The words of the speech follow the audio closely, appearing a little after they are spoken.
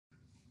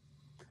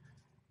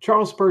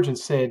Charles Spurgeon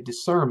said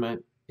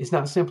discernment is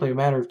not simply a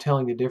matter of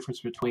telling the difference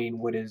between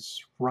what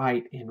is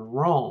right and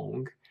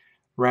wrong.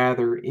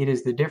 Rather, it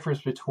is the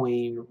difference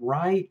between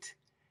right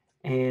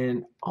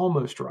and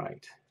almost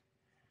right.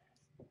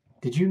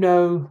 Did you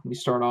know, let me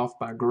start off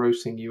by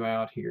grossing you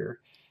out here.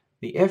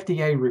 The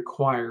FDA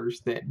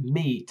requires that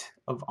meat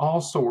of all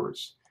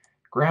sorts,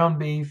 ground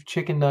beef,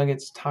 chicken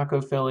nuggets,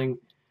 taco filling,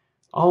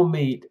 all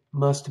meat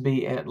must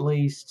be at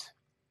least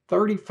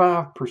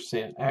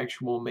 35%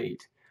 actual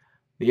meat.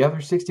 The other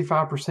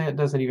 65%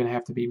 doesn't even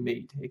have to be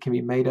meat. It can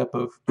be made up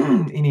of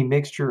any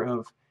mixture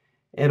of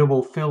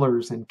edible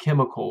fillers and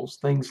chemicals,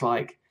 things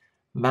like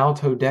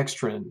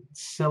maltodextrin,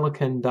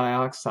 silicon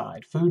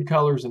dioxide, food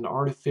colors, and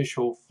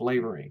artificial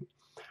flavoring.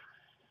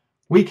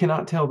 We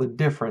cannot tell the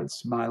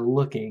difference by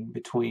looking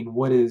between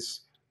what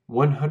is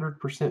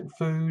 100%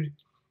 food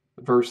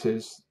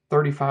versus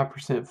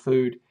 35%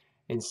 food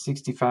and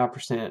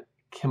 65%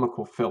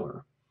 chemical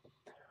filler.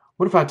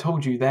 What if I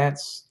told you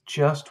that's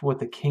just what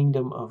the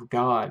kingdom of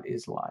God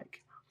is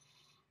like?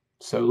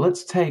 So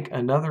let's take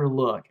another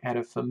look at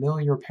a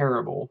familiar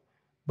parable,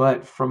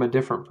 but from a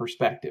different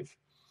perspective.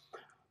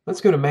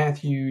 Let's go to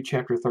Matthew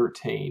chapter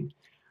 13,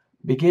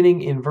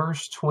 beginning in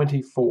verse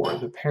 24,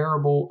 the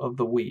parable of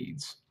the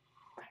weeds.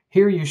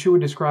 Here Yeshua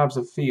describes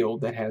a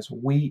field that has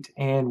wheat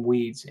and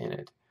weeds in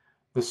it.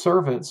 The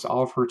servants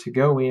offer to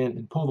go in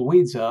and pull the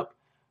weeds up,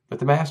 but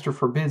the master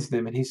forbids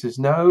them, and he says,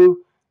 "No,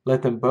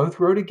 let them both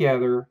grow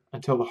together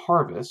until the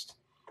harvest,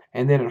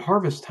 and then at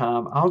harvest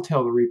time I'll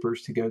tell the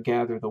reapers to go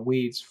gather the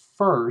weeds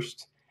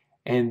first,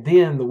 and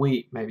then the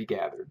wheat may be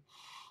gathered."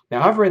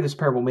 Now, I've read this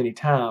parable many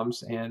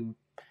times, and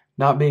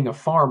not being a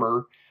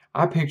farmer,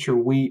 I picture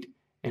wheat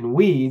and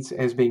weeds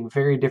as being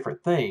very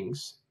different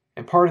things,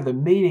 and part of the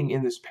meaning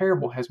in this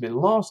parable has been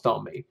lost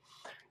on me.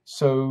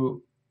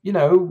 So,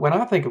 when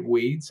I think of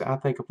weeds, I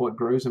think of what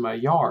grows in my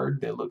yard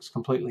that looks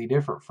completely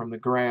different from the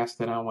grass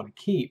that I want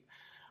to keep.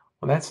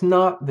 Well, that's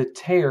not the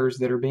tares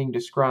that are being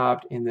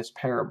described in this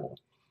parable.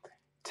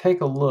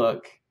 Take a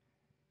look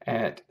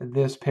at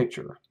this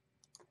picture.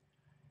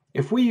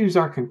 If we use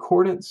our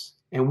concordance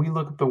and we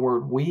look at the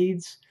word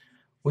weeds,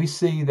 we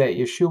see that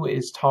Yeshua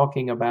is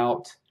talking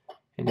about,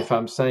 and if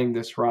I'm saying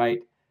this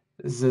right,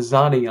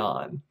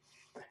 zizanion.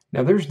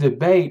 Now, there's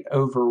debate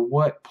over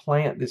what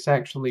plant this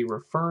actually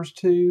refers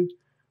to.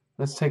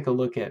 Let's take a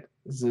look at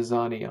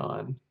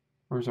zizanion.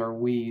 Where's our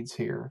weeds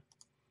here?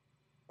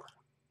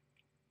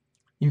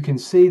 You can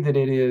see that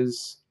it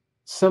is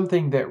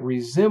something that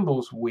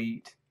resembles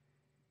wheat,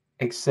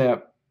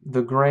 except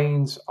the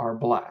grains are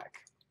black.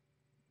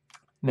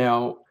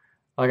 Now,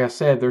 like I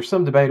said, there's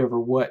some debate over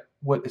what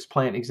this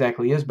plant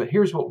exactly is, but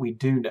here's what we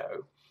do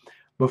know.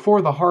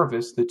 Before the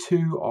harvest, the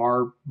two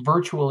are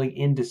virtually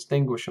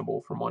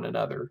indistinguishable from one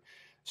another.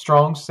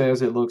 Strong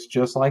says it looks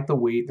just like the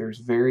wheat. There's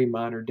very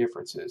minor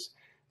differences.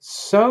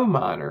 So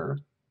minor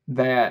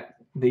that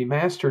the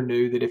master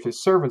knew that if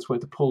his servants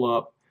went to pull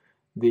up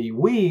the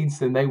weeds,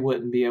 then they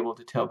wouldn't be able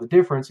to tell the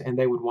difference, and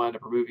they would wind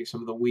up removing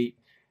some of the wheat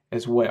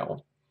as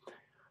well.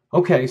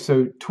 Okay,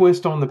 so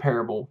twist on the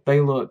parable.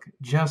 They look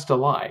just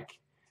alike.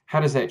 How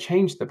does that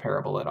change the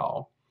parable at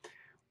all?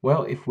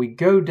 Well, if we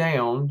go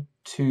down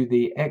to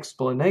the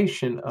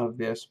explanation of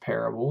this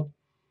parable,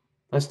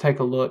 let's take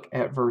a look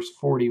at verse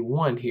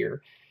 41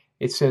 here.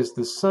 It says,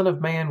 "The Son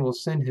of Man will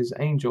send his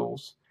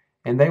angels,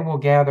 and they will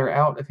gather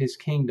out of his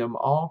kingdom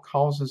all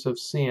causes of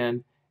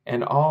sin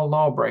and all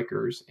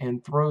lawbreakers,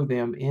 and throw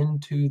them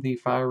into the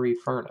fiery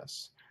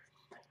furnace."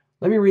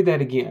 Let me read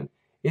that again.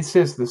 It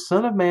says, "The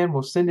Son of Man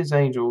will send his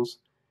angels,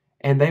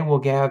 and they will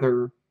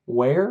gather"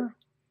 where?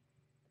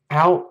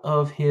 Out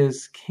of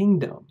his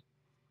kingdom.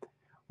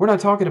 We're not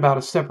talking about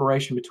a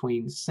separation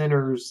between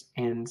sinners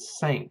and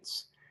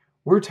saints.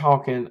 We're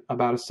talking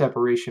about a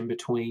separation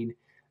between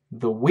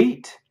the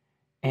wheat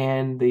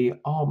and the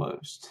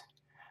almost,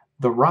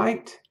 the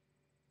right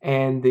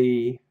and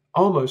the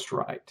almost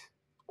right,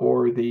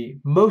 or the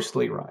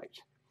mostly right.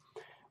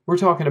 We're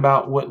talking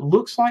about what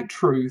looks like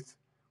truth,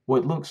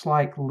 what looks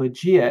like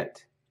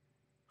legit,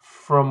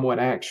 from what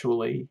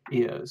actually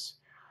is.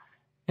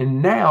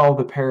 And now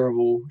the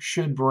parable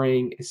should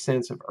bring a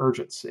sense of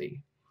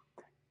urgency.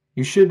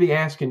 You should be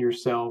asking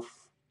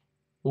yourself,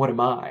 what am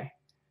I?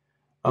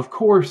 Of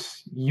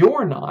course,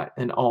 you're not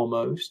an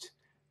almost.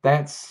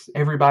 That's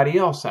everybody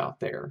else out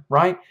there,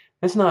 right?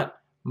 That's not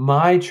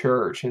my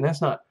church, and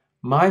that's not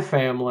my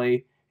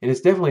family, and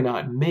it's definitely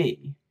not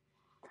me.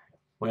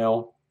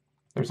 Well,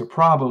 there's a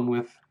problem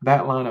with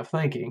that line of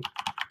thinking.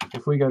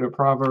 If we go to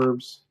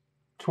Proverbs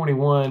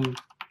 21,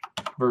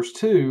 verse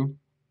 2,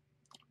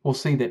 we'll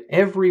see that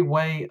every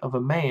way of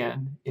a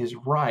man is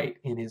right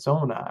in his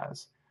own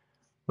eyes,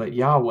 but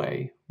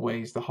Yahweh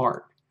weighs the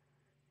heart.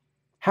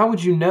 How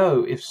would you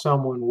know if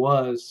someone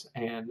was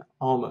an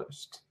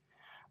almost?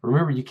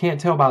 Remember, you can't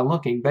tell by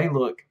looking. They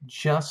look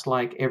just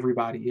like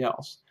everybody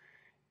else.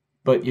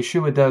 But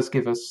Yeshua does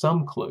give us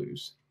some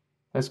clues.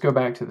 Let's go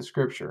back to the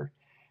scripture.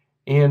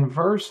 In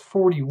verse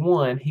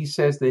 41, he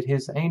says that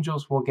his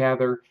angels will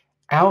gather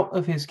out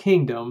of his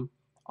kingdom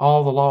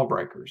all the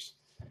lawbreakers.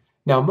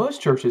 Now,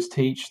 most churches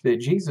teach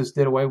that Jesus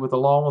did away with the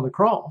law on the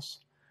cross.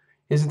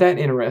 Isn't that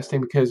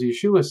interesting? Because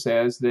Yeshua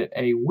says that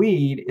a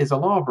weed is a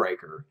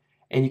lawbreaker,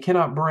 and you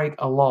cannot break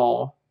a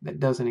law that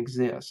doesn't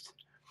exist.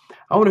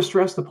 I want to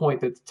stress the point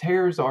that the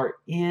tares are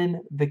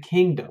in the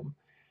kingdom.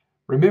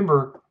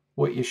 Remember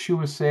what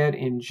Yeshua said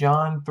in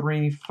John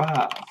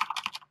 3:5.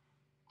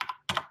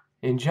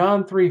 In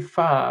John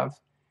 3:5,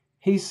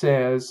 he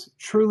says,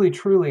 "Truly,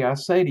 truly, I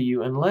say to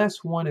you,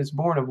 unless one is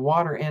born of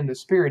water and the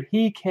Spirit,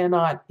 he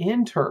cannot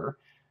enter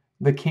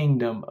the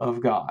kingdom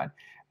of God."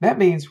 That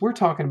means we're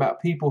talking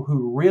about people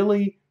who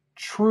really,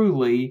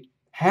 truly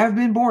have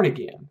been born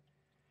again.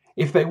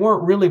 If they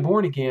weren't really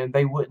born again,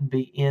 they wouldn't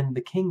be in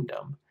the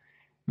kingdom.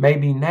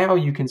 Maybe now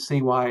you can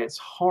see why it's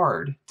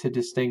hard to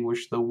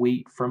distinguish the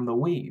wheat from the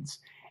weeds.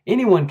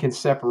 Anyone can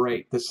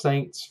separate the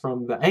saints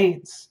from the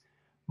ain'ts,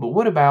 but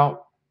what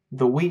about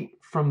the wheat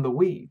from the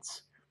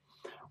weeds?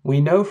 We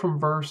know from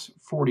verse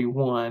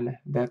 41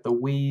 that the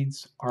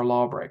weeds are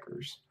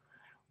lawbreakers.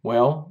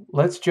 Well,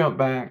 let's jump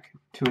back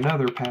to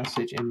another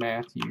passage in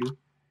Matthew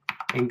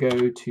and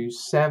go to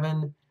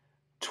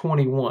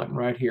 7:21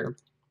 right here.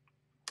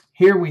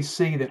 Here we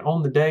see that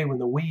on the day when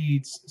the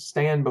weeds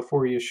stand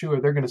before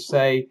Yeshua, they're going to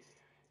say,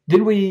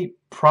 "Didn't we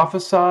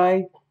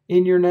prophesy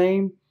in your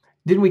name?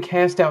 Didn't we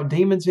cast out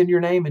demons in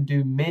your name and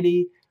do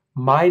many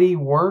mighty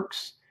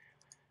works?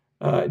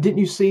 Didn't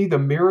you see the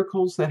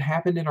miracles that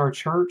happened in our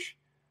church?"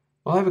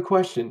 Well, I have a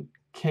question.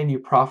 Can you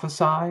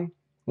prophesy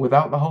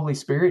without the Holy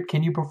Spirit?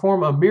 Can you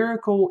perform a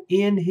miracle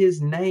in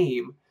His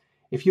name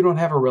if you don't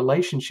have a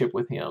relationship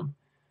with Him?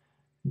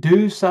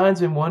 Do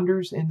signs and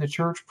wonders in the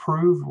church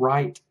prove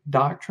right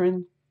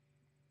doctrine?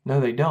 No,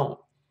 they don't.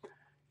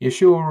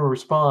 Yeshua will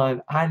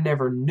respond, "I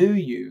never knew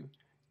you.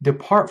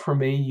 Depart from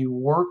me, you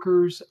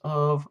workers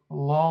of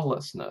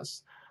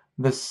lawlessness."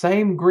 The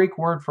same Greek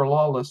word for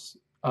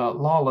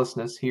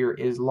lawlessness here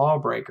is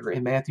lawbreaker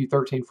in Matthew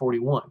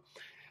 13:41.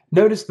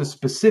 Notice the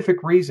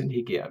specific reason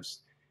he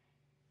gives.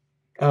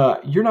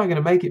 You're not going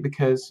to make it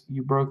because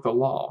you broke the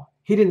law.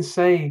 He didn't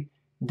say,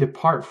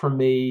 "Depart from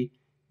me,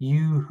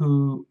 you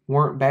who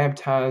weren't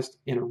baptized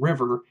in a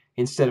river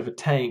instead of a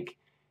tank."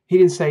 He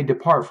didn't say,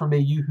 "Depart from me,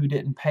 you who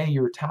didn't pay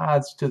your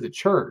tithes to the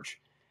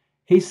church."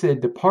 He said,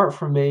 "Depart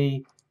from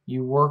me,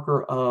 you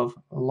worker of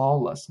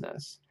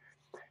lawlessness."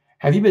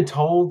 Have you been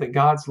told that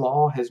God's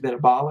law has been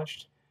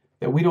abolished?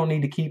 That we don't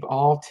need to keep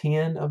all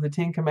 10 of the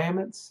 10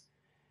 commandments?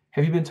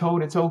 Have you been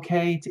told it's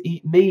okay to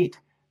eat meat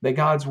that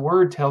God's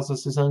word tells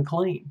us is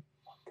unclean?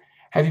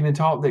 Have you been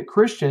taught that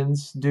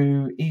Christians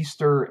do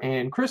Easter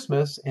and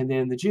Christmas and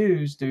then the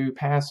Jews do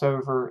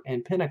Passover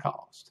and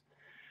Pentecost?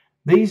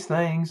 These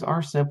things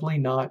are simply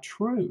not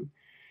true.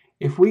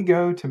 If we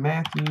go to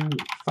Matthew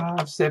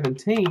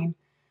 5:17,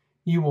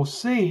 you will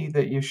see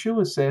that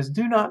Yeshua says,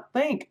 "Do not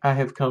think I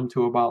have come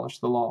to abolish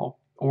the law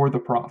or the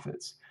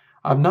prophets.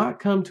 I've not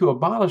come to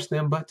abolish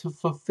them, but to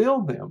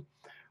fulfill them.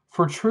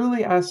 For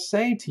truly I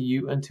say to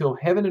you, until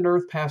heaven and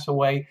earth pass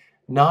away,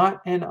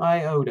 not an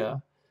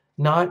iota,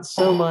 not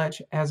so much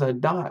as a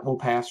dot will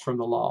pass from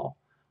the law,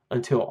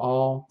 until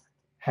all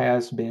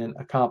has been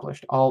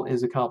accomplished." All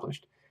is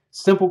accomplished.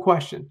 Simple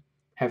question.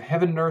 Have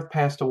heaven and earth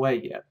passed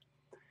away yet?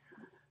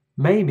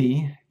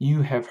 Maybe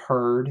you have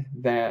heard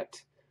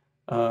that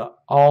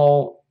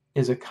all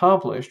is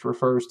accomplished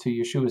refers to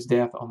Yeshua's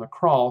death on the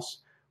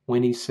cross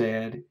when he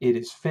said, "It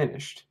is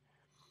finished."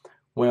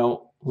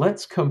 Well,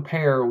 let's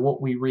compare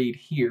what we read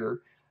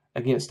here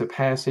against a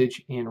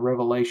passage in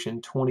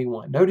Revelation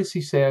 21. Notice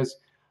he says,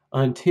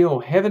 "Until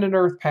heaven and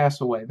earth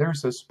pass away."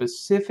 There's a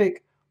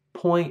specific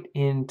point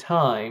in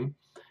time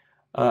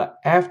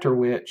after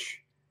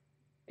which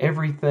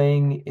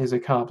everything is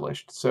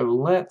accomplished. So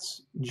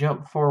let's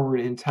jump forward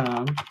in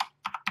time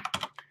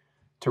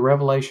to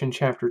Revelation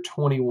chapter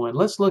 21.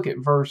 Let's look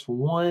at verse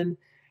 1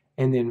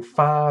 and then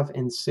 5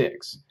 and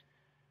 6.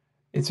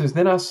 It says,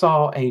 "Then I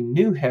saw a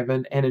new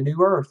heaven and a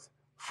new earth,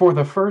 for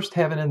the first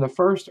heaven and the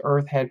first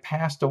earth had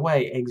passed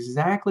away."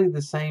 Exactly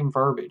the same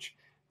verbiage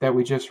that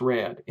we just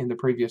read in the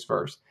previous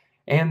verse.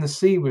 "And the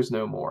sea was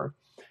no more."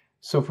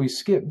 So if we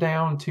skip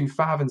down to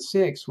 5 and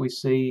 6, we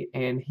see,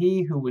 "And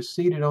he who was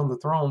seated on the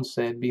throne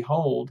said,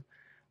 Behold,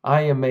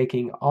 I am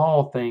making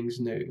all things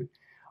new."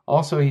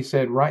 Also he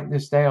said, "Write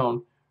this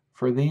down,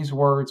 for these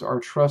words are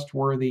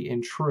trustworthy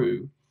and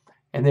true."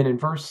 And then in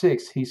verse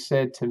 6, he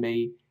said to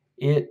me,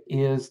 "It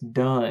is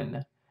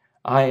done.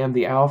 I am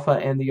the Alpha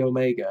and the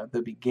Omega,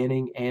 the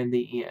beginning and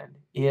the end."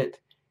 It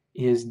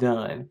is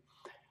done.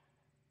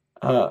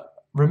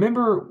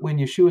 Remember when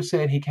Yeshua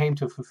said he came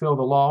to fulfill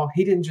the law?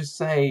 He didn't just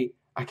say,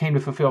 "I came to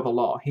fulfill the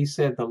law." He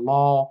said the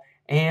law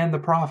and the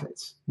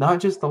prophets,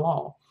 not just the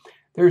law.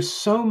 There's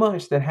so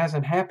much that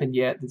hasn't happened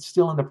yet that's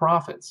still in the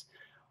prophets.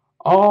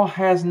 All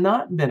has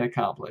not been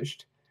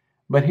accomplished.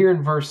 But here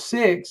in verse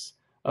 6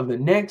 of the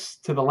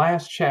next to the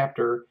last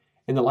chapter,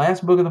 in the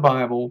last book of the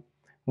Bible,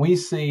 we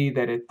see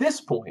that at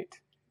this point,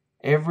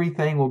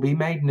 everything will be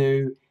made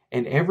new,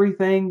 and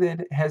everything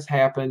has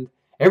happened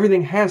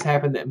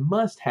that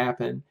must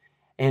happen,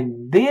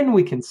 and then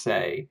we can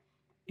say,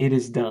 "It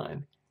is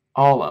done."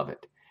 All of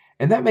it.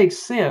 And that makes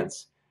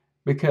sense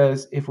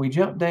Because if we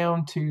jump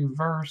down to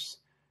verse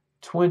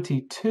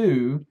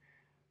 22,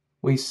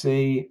 we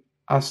see,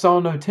 I saw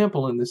no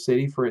temple in the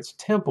city, for its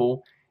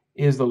temple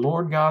is the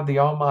Lord God the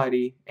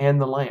Almighty and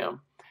the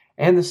Lamb.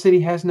 And the city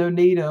has no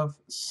need of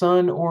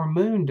sun or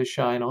moon to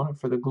shine on it,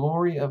 for the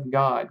glory of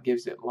God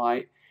gives it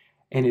light,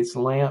 and its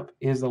lamp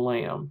is the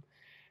Lamb.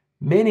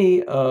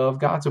 Many of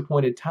God's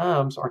appointed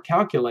times are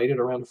calculated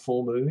around a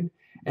full moon,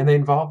 and they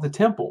involve the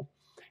temple.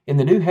 In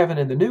the new heaven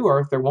and the new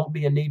earth, there won't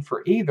be a need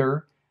for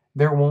either.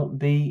 There won't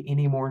be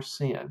any more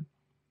sin.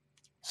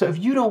 So if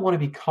you don't want to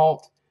be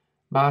caught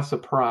by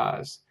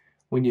surprise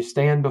when you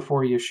stand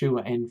before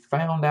Yeshua and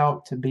found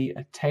out to be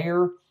a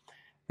tare,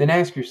 then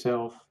ask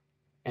yourself,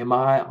 am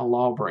I a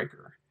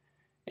lawbreaker?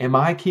 Am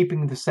I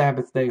keeping the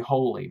Sabbath day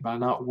holy by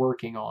not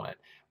working on it,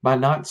 by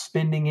not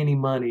spending any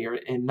money,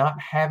 and not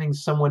having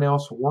someone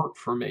else work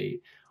for me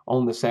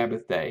on the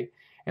Sabbath day?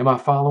 Am I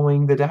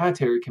following the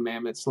dietary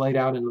commandments laid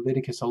out in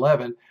Leviticus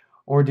 11,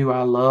 or do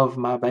I love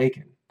my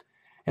bacon?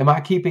 Am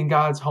I keeping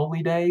God's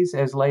holy days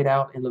as laid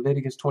out in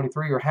Leviticus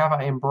 23, or have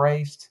I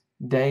embraced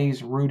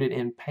days rooted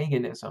in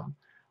paganism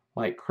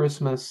like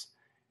Christmas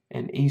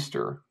and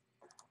Easter?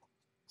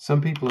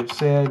 Some people have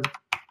said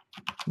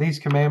these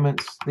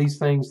commandments, these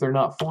things, they're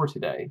not for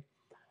today.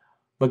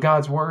 But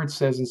God's word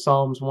says in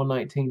Psalms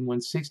 119,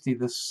 160,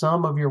 the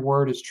sum of your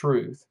word is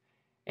truth,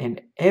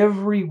 and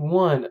every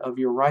one of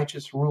your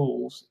righteous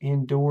rules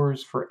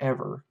endures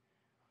forever.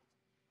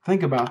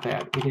 Think about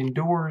that. It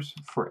endures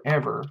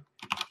forever.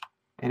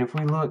 And if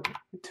we look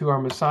to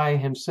our Messiah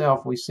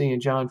himself, we see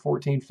in John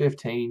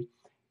 14:15,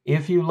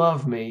 if you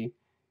love me,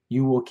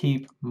 you will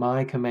keep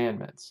my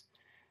commandments.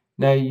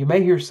 Now, you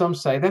may hear some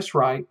say, that's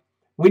right,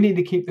 we need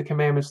to keep the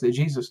commandments that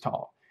Jesus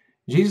taught.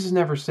 Jesus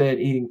never said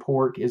eating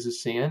pork is a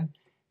sin.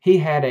 He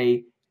had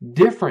a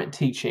different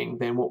teaching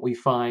than what we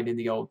find in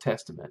the Old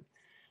Testament.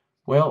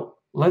 Well,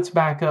 let's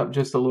back up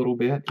just a little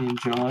bit in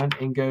John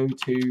and go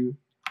to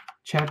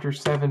chapter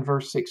 7,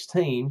 verse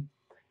 16,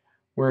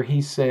 where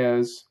he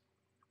says,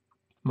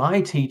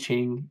 my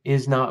teaching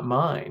is not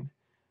mine,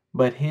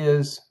 but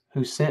his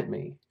who sent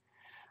me.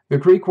 The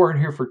Greek word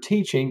here for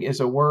teaching is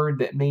a word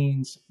that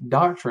means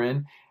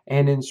doctrine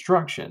and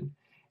instruction.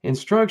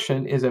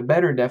 Instruction is a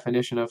better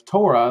definition of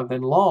Torah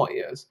than law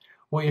is.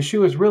 What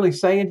Yeshua is really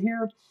saying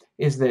here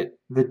is that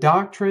the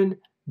doctrine,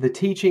 the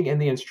teaching,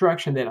 and the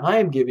instruction that I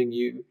am giving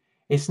you,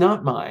 it's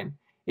not mine.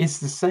 It's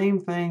the same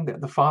thing that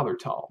the Father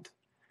taught.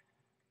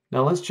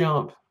 Now let's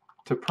jump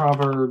to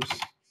Proverbs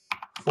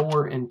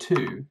 4 and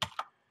 2.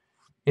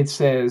 It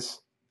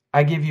says,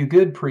 I give you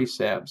good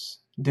precepts.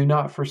 Do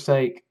not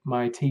forsake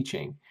my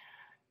teaching.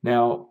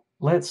 Now,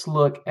 let's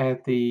look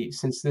at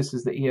since this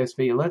is the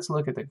ESV, let's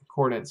look at the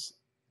concordance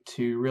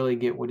to really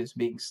get what is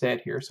being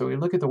said here. So we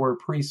look at the word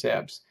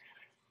precepts.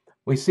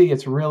 We see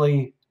it's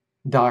really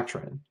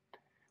doctrine.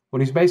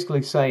 What he's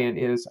basically saying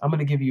is, I'm going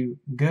to give you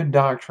good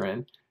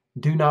doctrine.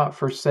 Do not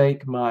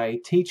forsake my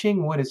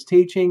teaching. What is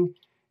teaching?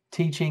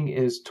 Teaching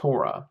is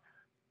Torah.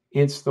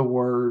 It's the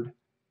word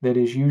that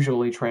is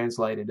usually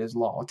translated as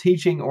law.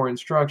 Teaching or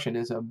instruction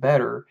is a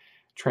better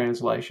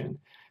translation.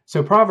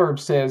 So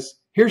Proverbs says,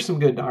 here's some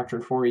good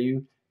doctrine for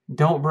you.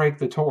 Don't break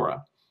the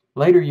Torah.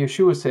 Later,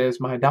 Yeshua says,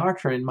 my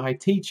doctrine, my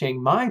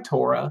teaching, my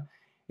Torah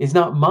is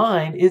not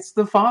mine, it's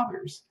the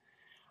Father's.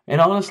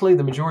 And honestly,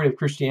 the majority of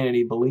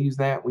Christianity believes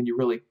that when you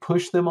really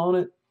push them on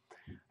it.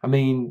 I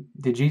mean,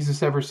 did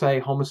Jesus ever say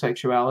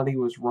homosexuality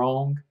was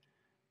wrong?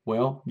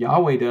 Well,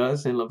 Yahweh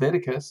does in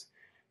Leviticus.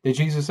 Did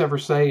Jesus ever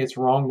say it's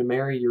wrong to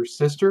marry your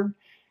sister?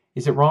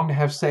 Is it wrong to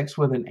have sex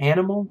with an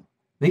animal?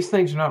 These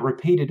things are not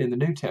repeated in the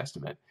New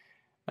Testament.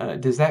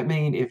 Does that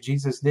mean if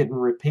Jesus didn't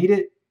repeat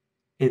it,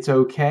 it's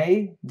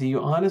okay? Do you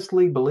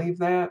honestly believe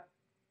that?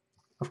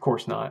 Of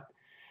course not.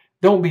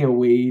 Don't be a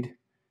weed.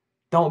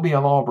 Don't be a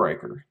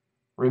lawbreaker.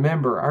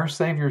 Remember, our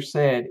Savior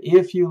said,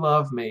 if you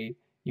love me,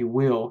 you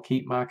will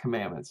keep my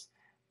commandments.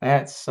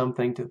 That's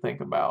something to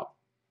think about.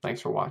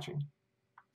 Thanks for watching.